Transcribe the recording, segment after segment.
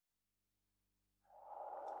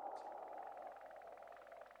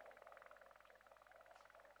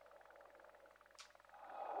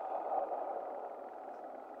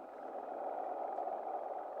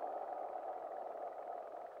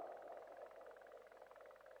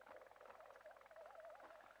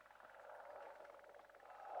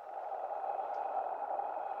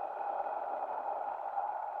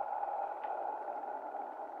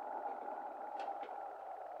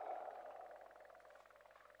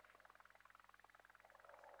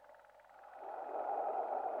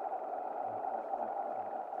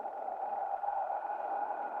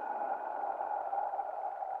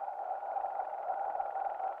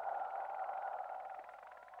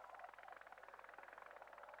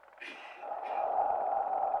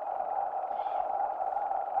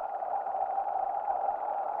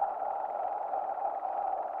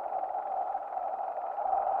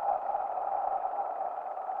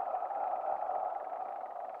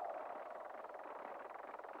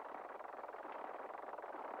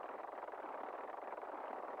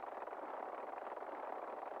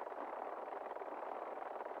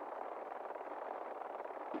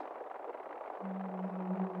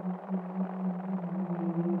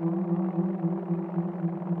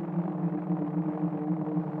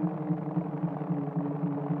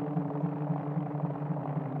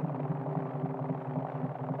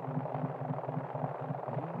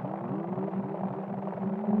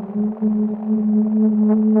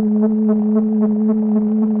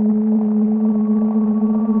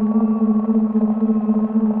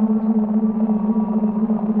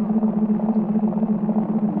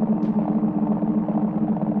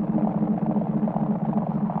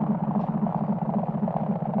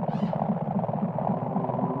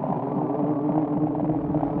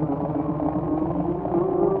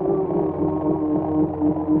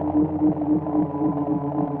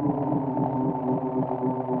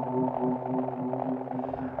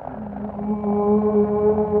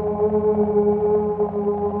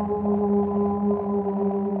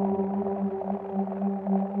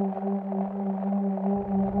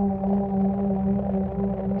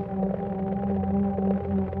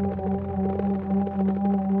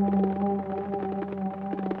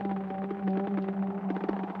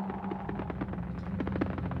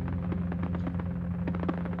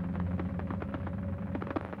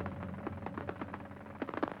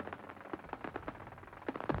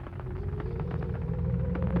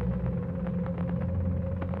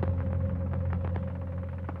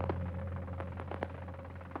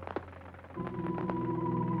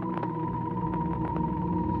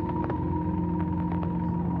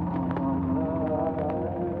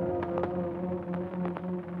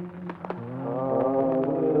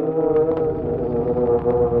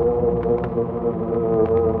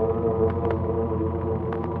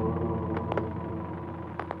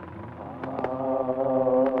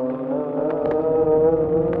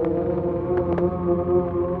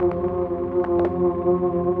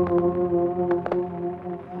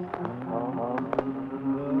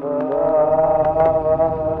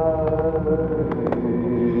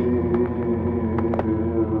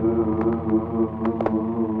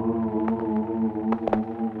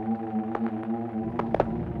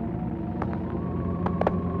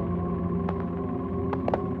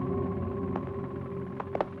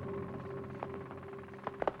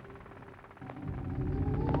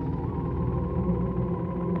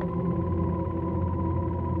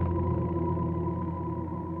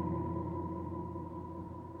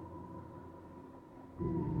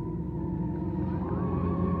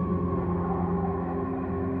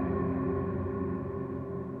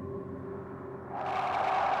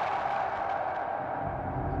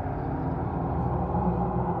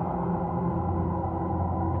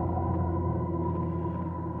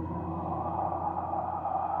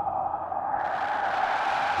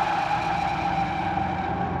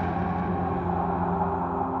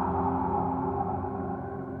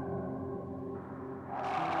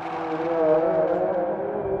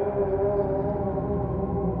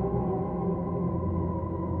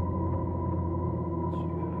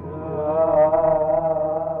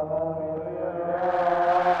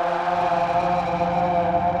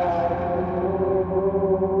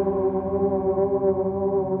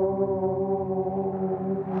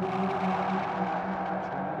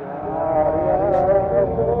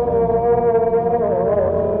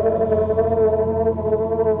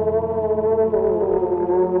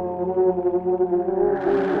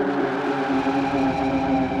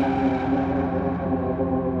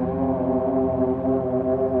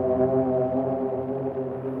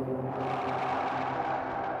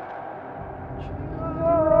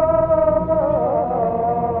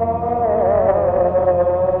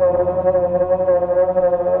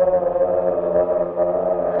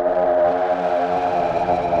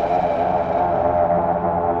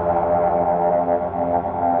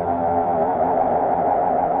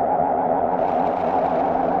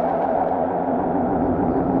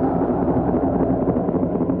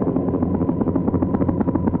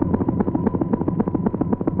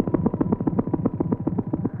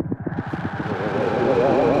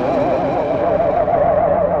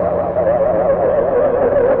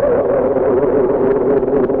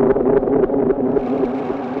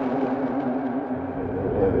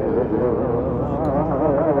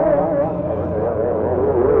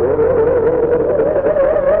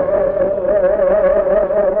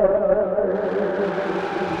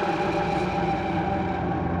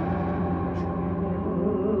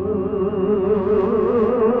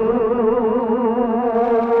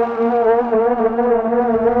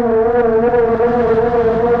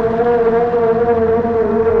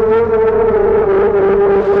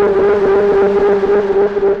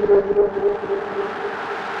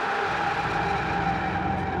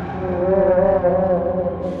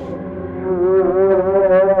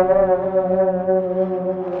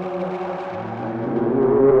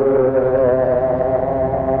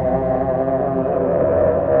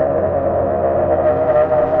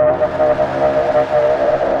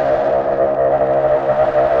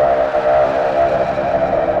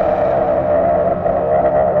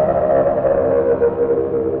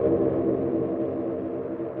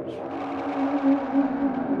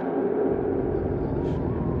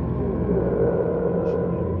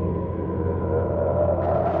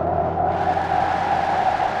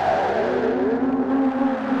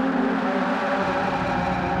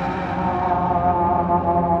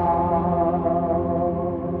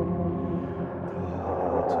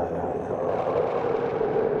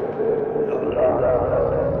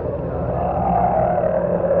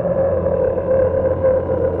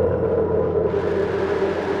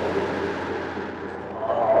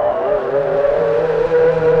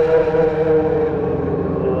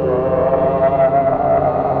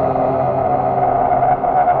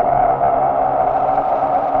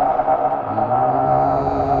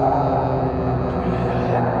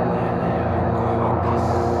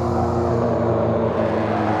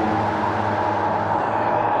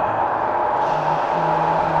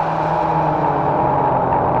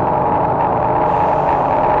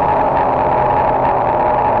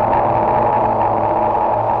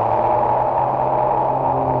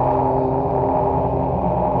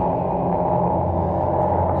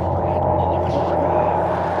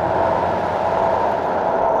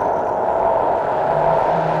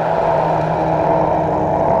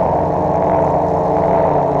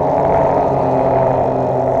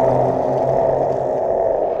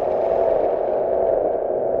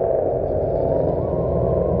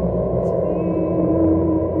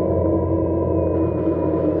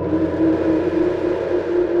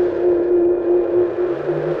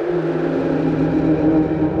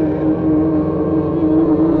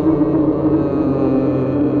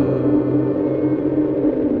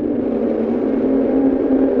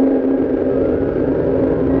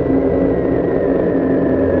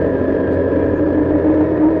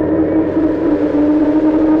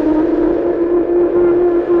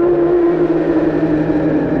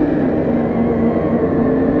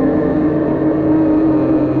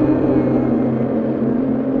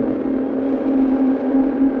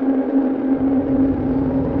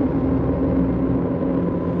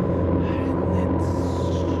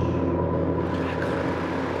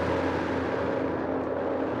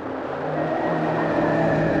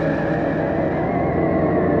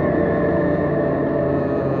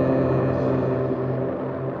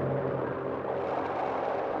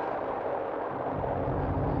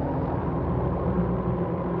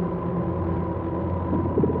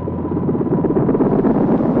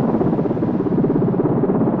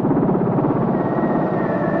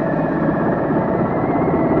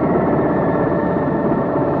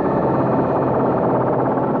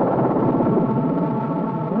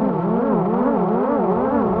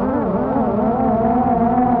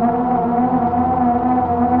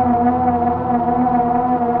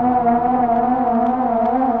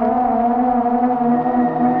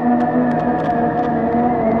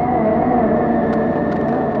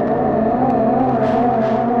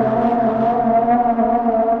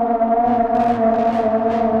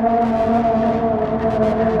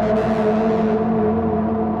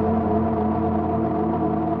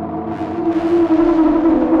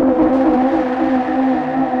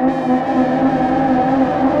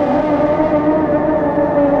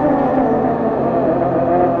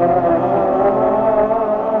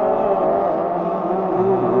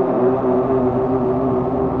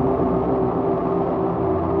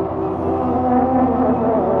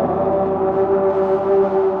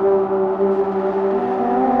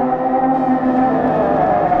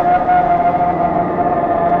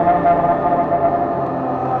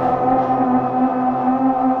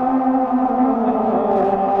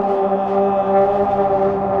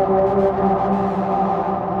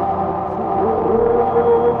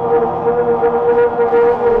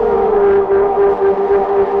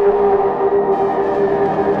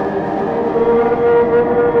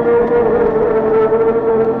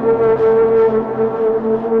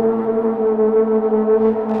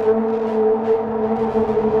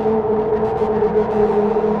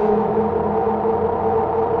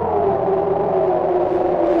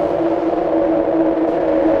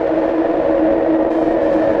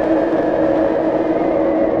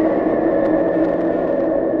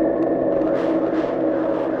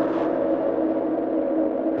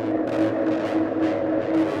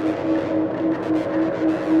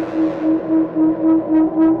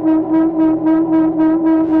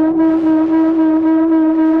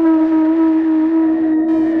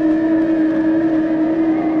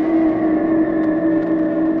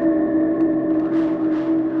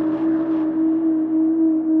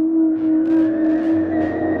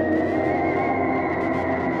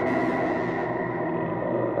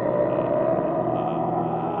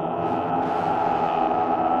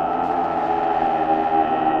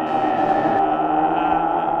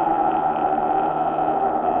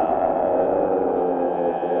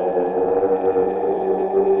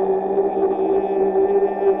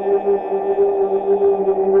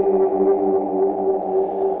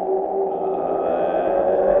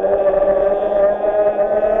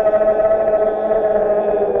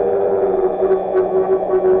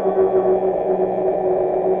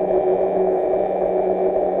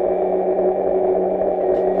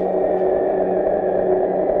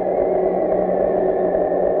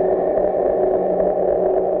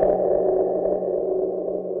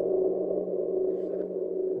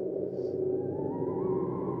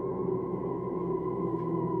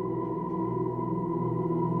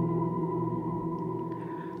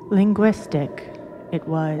Linguistic, it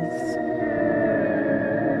was.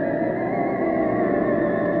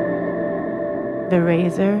 The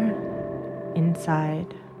razor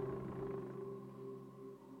inside.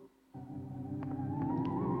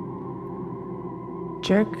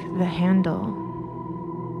 Jerk the handle.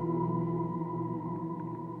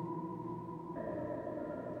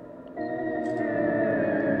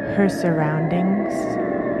 Her surroundings.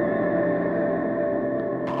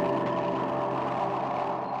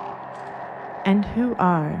 And who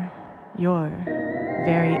are your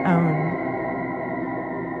very own.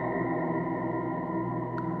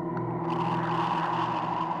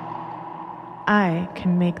 I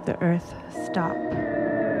can make the earth stop.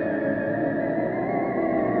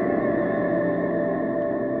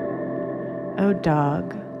 O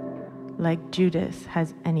dog, like Judas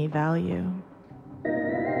has any value.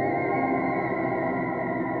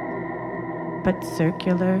 But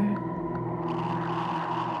circular,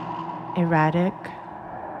 erratic,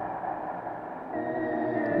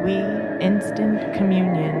 we instant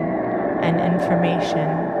communion and information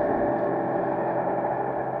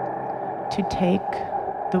to take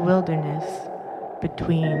the wilderness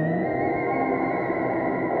between.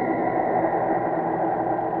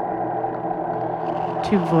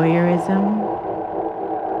 To voyeurism,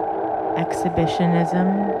 exhibitionism,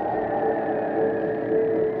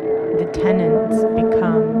 the tenants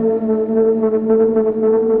become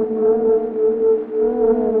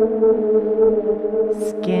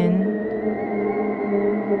skin,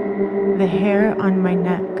 the hair on my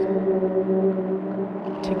neck,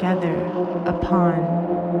 together upon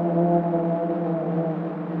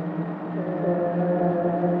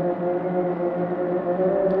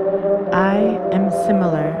I am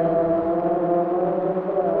similar.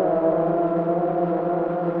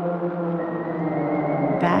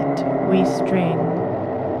 That we string.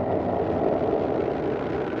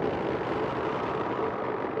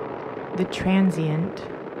 The transient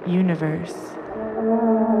universe.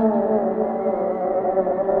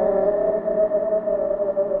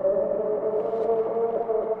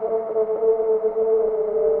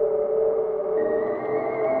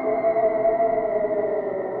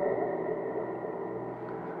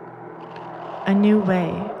 A new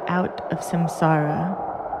way out of samsara.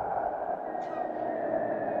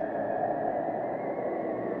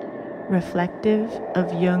 Reflective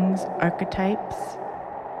of Jung's archetypes.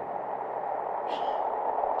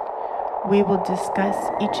 We will discuss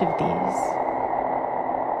each of these.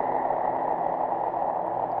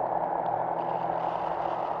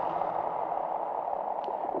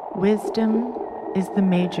 Wisdom is the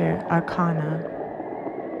major arcana,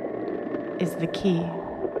 is the key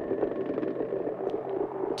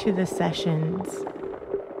to the sessions.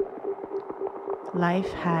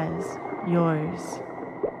 Life has yours.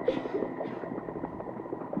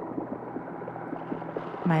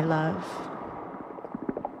 My love.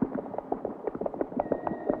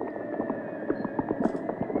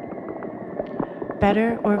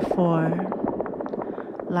 Better or for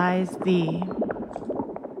lies thee,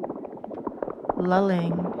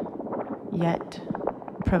 lulling yet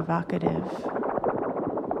provocative.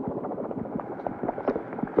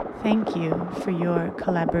 Thank you for your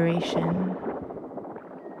collaboration.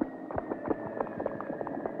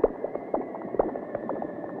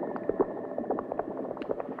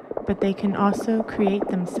 But they can also create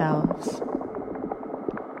themselves,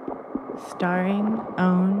 starring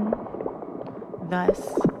own,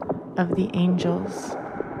 thus, of the angels.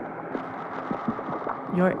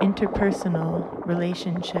 your interpersonal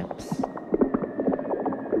relationships.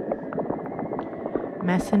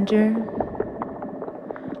 Messenger,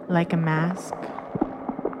 like a mask,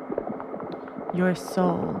 your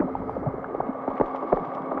soul.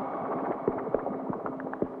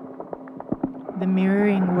 The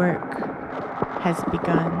mirroring work has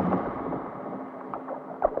begun.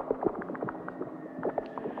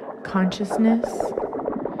 Consciousness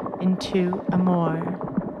into a more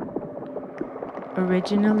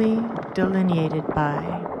originally delineated by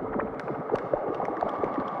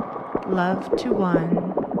love to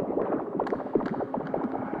one,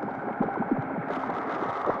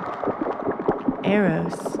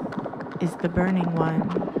 Eros is the burning one,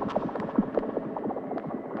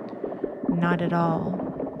 not at all.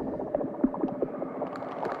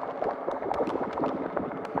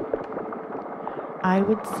 I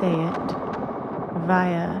would say it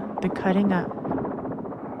via the cutting up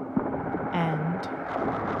and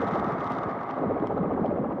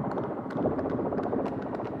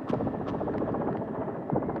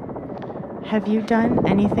have you done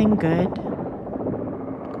anything good?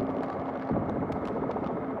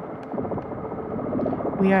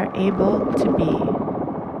 We are able to be.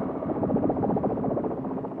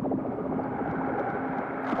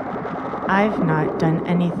 I've not done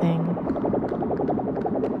anything.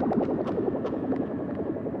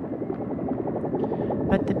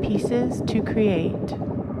 But the pieces to create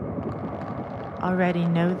already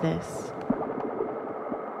know this.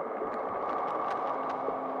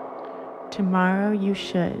 Tomorrow you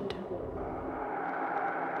should.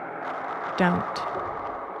 Don't.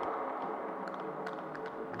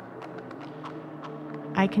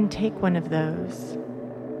 I can take one of those.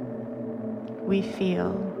 We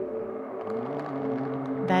feel.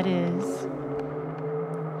 That is,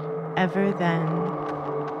 ever then,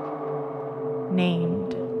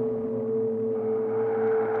 named.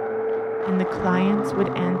 And the clients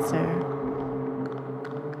would answer,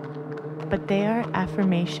 but they are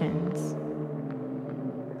affirmations.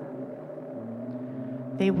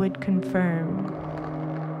 They would confirm.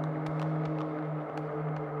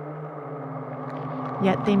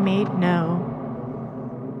 Yet they made no.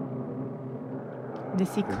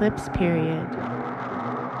 This eclipse period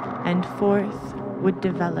and forth would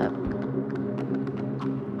develop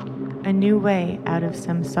a new way out of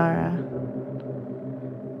samsara.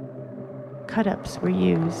 Cut-ups were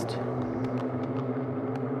used.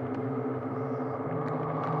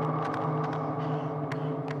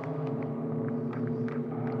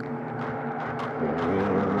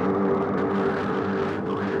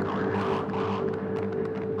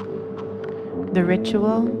 The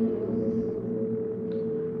ritual,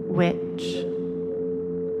 which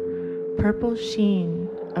purple sheen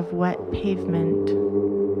of wet pavement,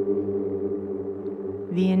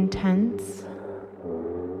 the intense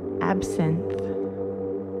absinthe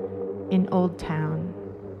in Old Town,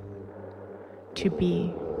 to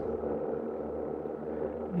be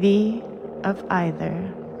the of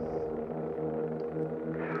either,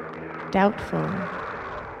 doubtful,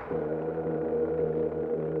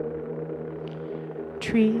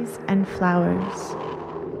 trees and flowers,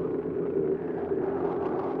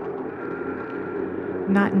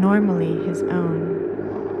 not normally his own.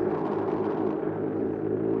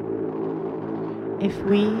 If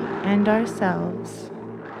we and ourselves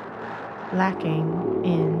lacking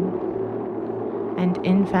in and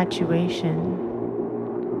infatuation,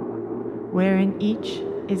 wherein each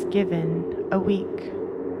is given a week,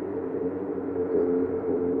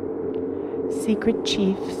 secret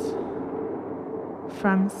chiefs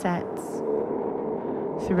from sets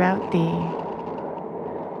throughout thee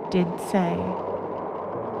did say,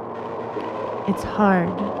 it's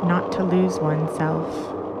hard not to lose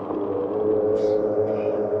oneself.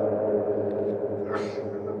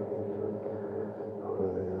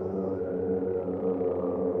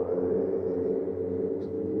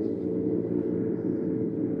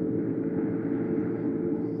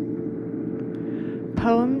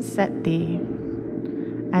 Poems set thee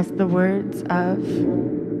as the words of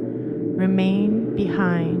remain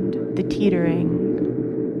behind the teetering.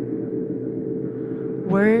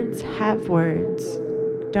 Words have words,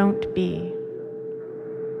 don't be,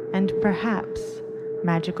 and perhaps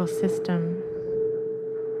magical system.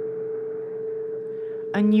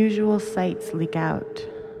 Unusual sights leak out,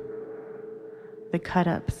 the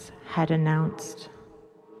cut-ups had announced.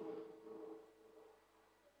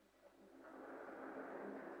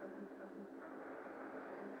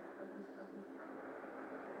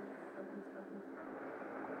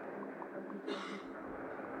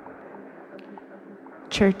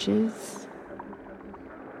 Churches,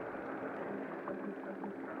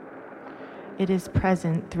 it is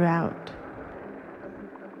present throughout.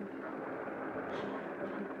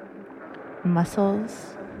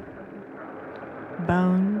 Muscles,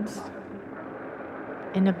 bones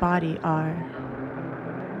in a body are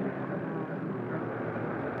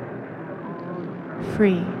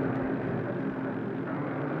free.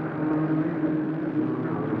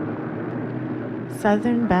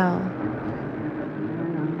 Southern Belle.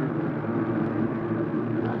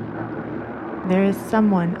 There is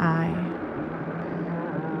someone I.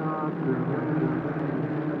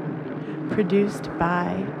 Produced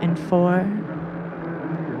by and for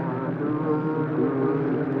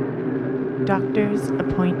doctor's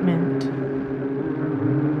appointment.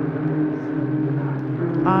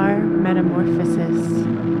 Our metamorphosis.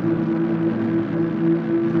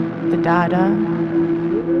 The Dada.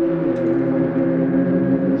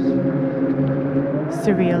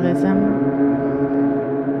 Surrealism.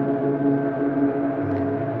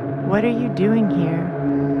 What are you doing here?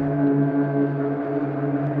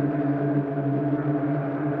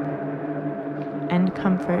 And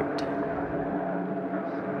comfort.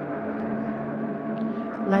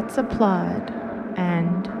 Let's applaud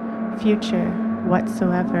and future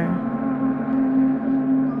whatsoever.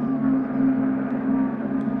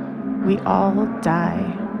 We all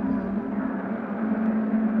die.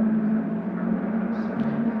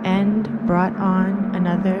 And brought on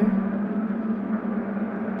another,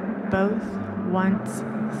 both once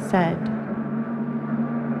said,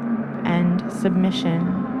 and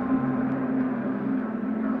submission.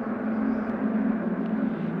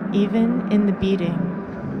 Even in the beating,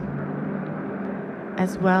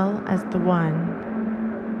 as well as the one,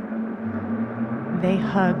 they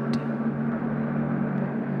hugged,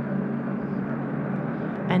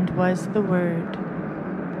 and was the word,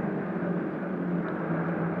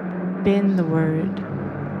 been the word,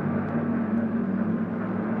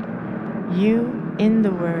 you in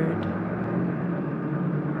the word,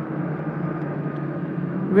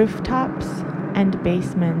 rooftops and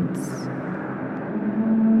basements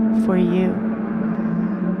for you.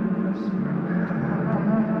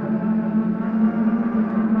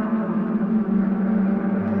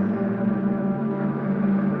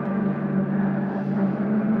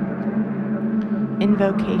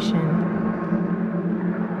 Invocation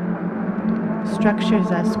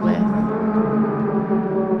structures us with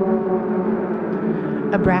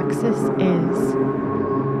Abraxas is.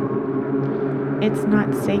 It's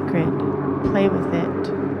not sacred, play with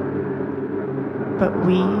it. But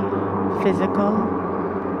we, physical.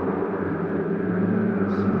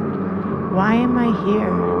 Why am I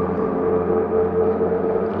here?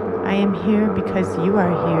 I am here because you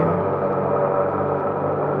are here.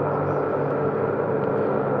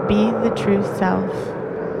 Be the true self.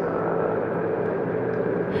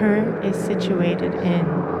 Her is situated in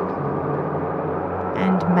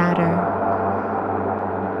and matter.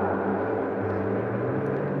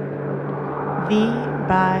 Thee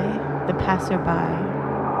by the passerby.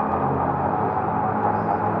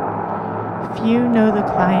 Few know the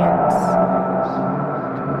clients.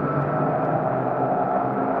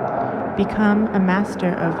 Become a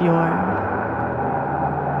master of your,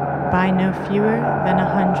 by no fewer than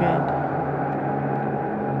 100.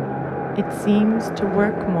 It seems to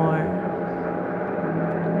work more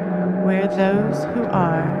where those who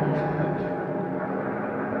are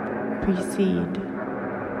precede.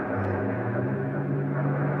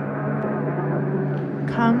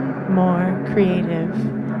 Come more creative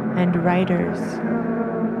and writers.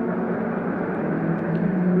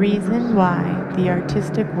 Reason why the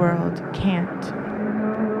artistic world can't.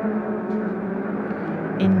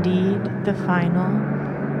 Indeed, the final,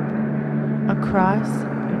 across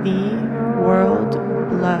the world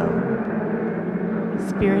below,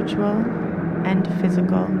 spiritual and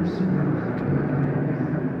physical.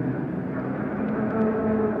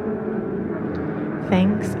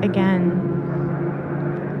 Thanks again.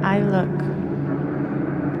 I look,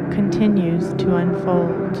 continues to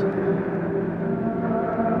unfold.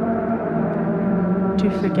 To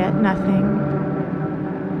forget nothing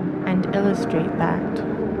and illustrate that.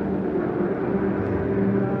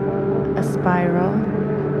 A spiral,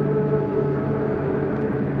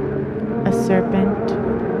 a serpent,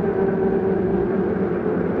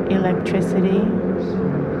 electricity,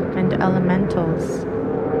 and elementals.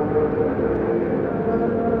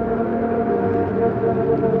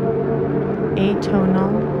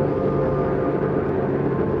 Atonal,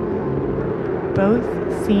 both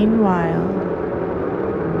seen while,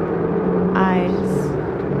 eyes,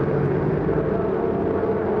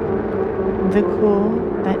 the cool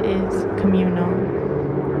that is communal,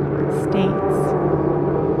 states,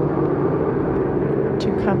 to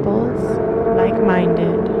couples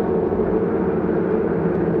like-minded.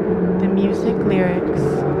 The music lyrics,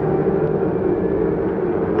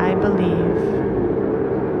 I believe,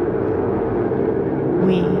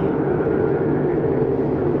 we.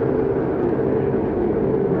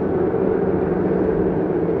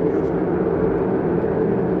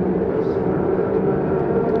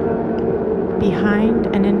 Behind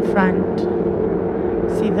and in front,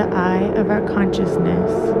 see the eye of our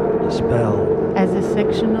consciousness Dispel as a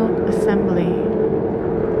sectional assembly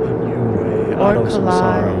a new way or out of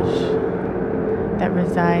samsara. collage that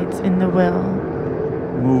resides in the will.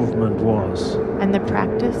 Movement was And the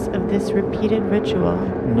practice of this repeated ritual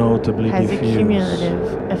notably has a diffused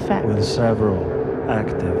cumulative effect. with several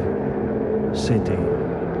active city.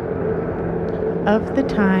 Of the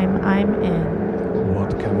time I'm in,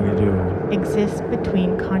 What can we do? exists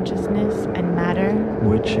between consciousness and matter,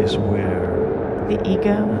 Which is where, the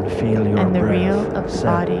ego, and feel your and the breath real of the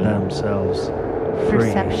set body, themselves free.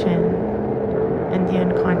 perception, and the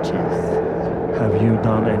unconscious. Have you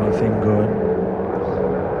done anything good?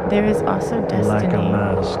 There is also Like a destiny.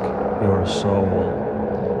 mask, your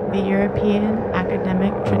soul. The European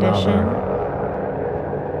academic tradition,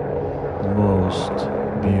 Most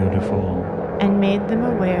beautiful. and made them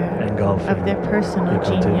aware Engulfing. of their personal He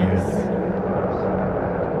continued. genius.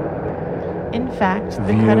 In fact, the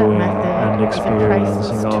Viewing cut-up and method is a priceless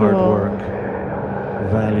experiencing tool artwork,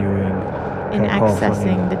 valuing in cacophony.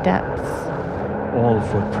 accessing the depths. All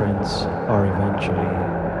footprints are eventually,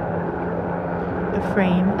 The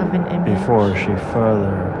frame of an image, before she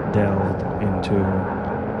further delved into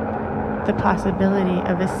the possibility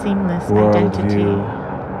of a seamless identity,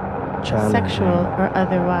 worldview, challenging, sexual or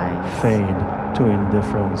otherwise. fade to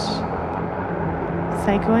indifference.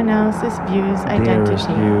 Psychoanalysis views Dearest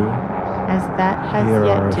identity you, as that has here are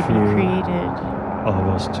yet a to be few created. of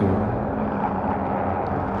us too.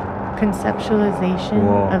 Conceptualization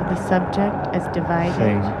Walk. of the subject as divided,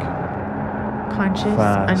 Think, conscious,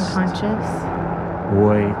 fast. unconscious,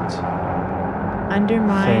 wait,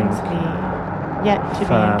 undermines Think. the yet to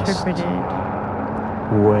Fast. be interpreted.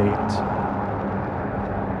 wait.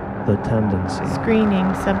 The tendency.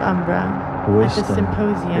 Screening sub umbra at the Wisdom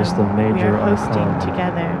symposium is the we major are hosting arcana.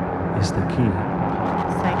 together. Is the key.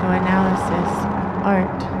 Psychoanalysis,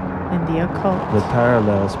 art, and the occult. The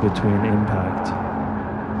parallels between impact,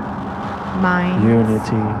 Minds,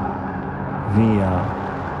 unity, via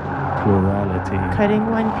plurality. cutting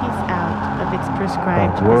one piece out of its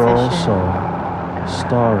prescribed But we're position also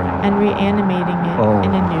starring, and reanimating it Oh.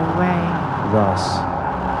 in a new way thus,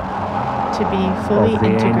 to be fully of the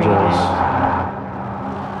integrated, angels,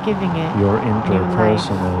 giving it your new life.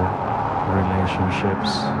 interpersonal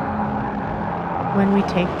relationships. When we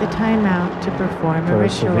take the time out to perform a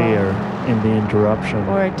ritual Persevere in the interruption.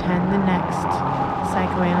 or attend the next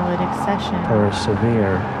psychoanalytic session,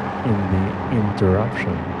 Persevere in the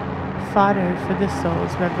interruption. fodder for the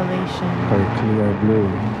soul's revelation, Her clear blue,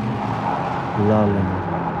 lulling,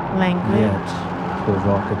 language, yet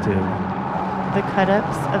provocative. the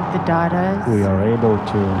cut-ups of the Dadas, We are able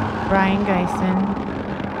to. Brian Geisen,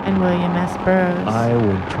 and William S. Burroughs, I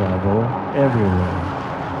would travel everywhere.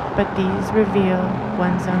 but these reveal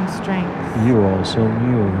one's own strengths. You also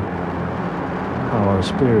knew. Our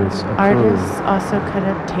spirits accrue. Artists also cut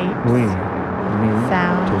up tapes, We meet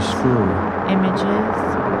sounds, to screw. images,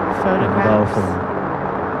 photographs,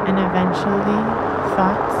 Engulfing. and eventually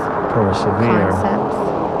thoughts, Persevere concepts,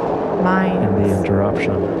 in the minds,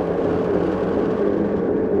 interruption.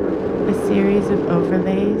 a series of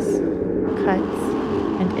overlays, cuts,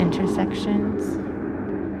 and intersections.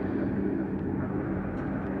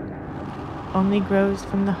 Only grows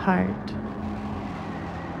from the heart,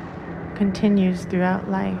 continues throughout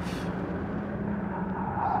life.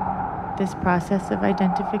 This process of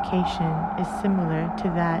identification is similar to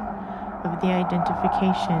that of the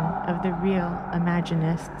identification of the real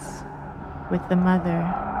Imaginists with the mother.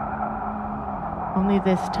 Only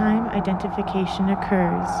this time identification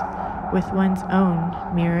occurs with one's own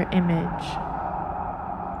mirror image.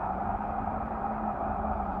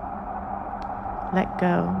 Let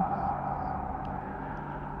go.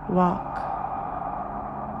 Walk.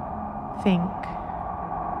 Think.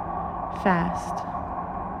 Fast.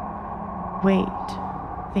 Wait.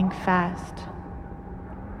 Think fast.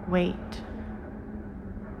 Wait.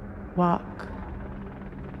 Walk.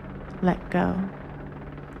 Let go.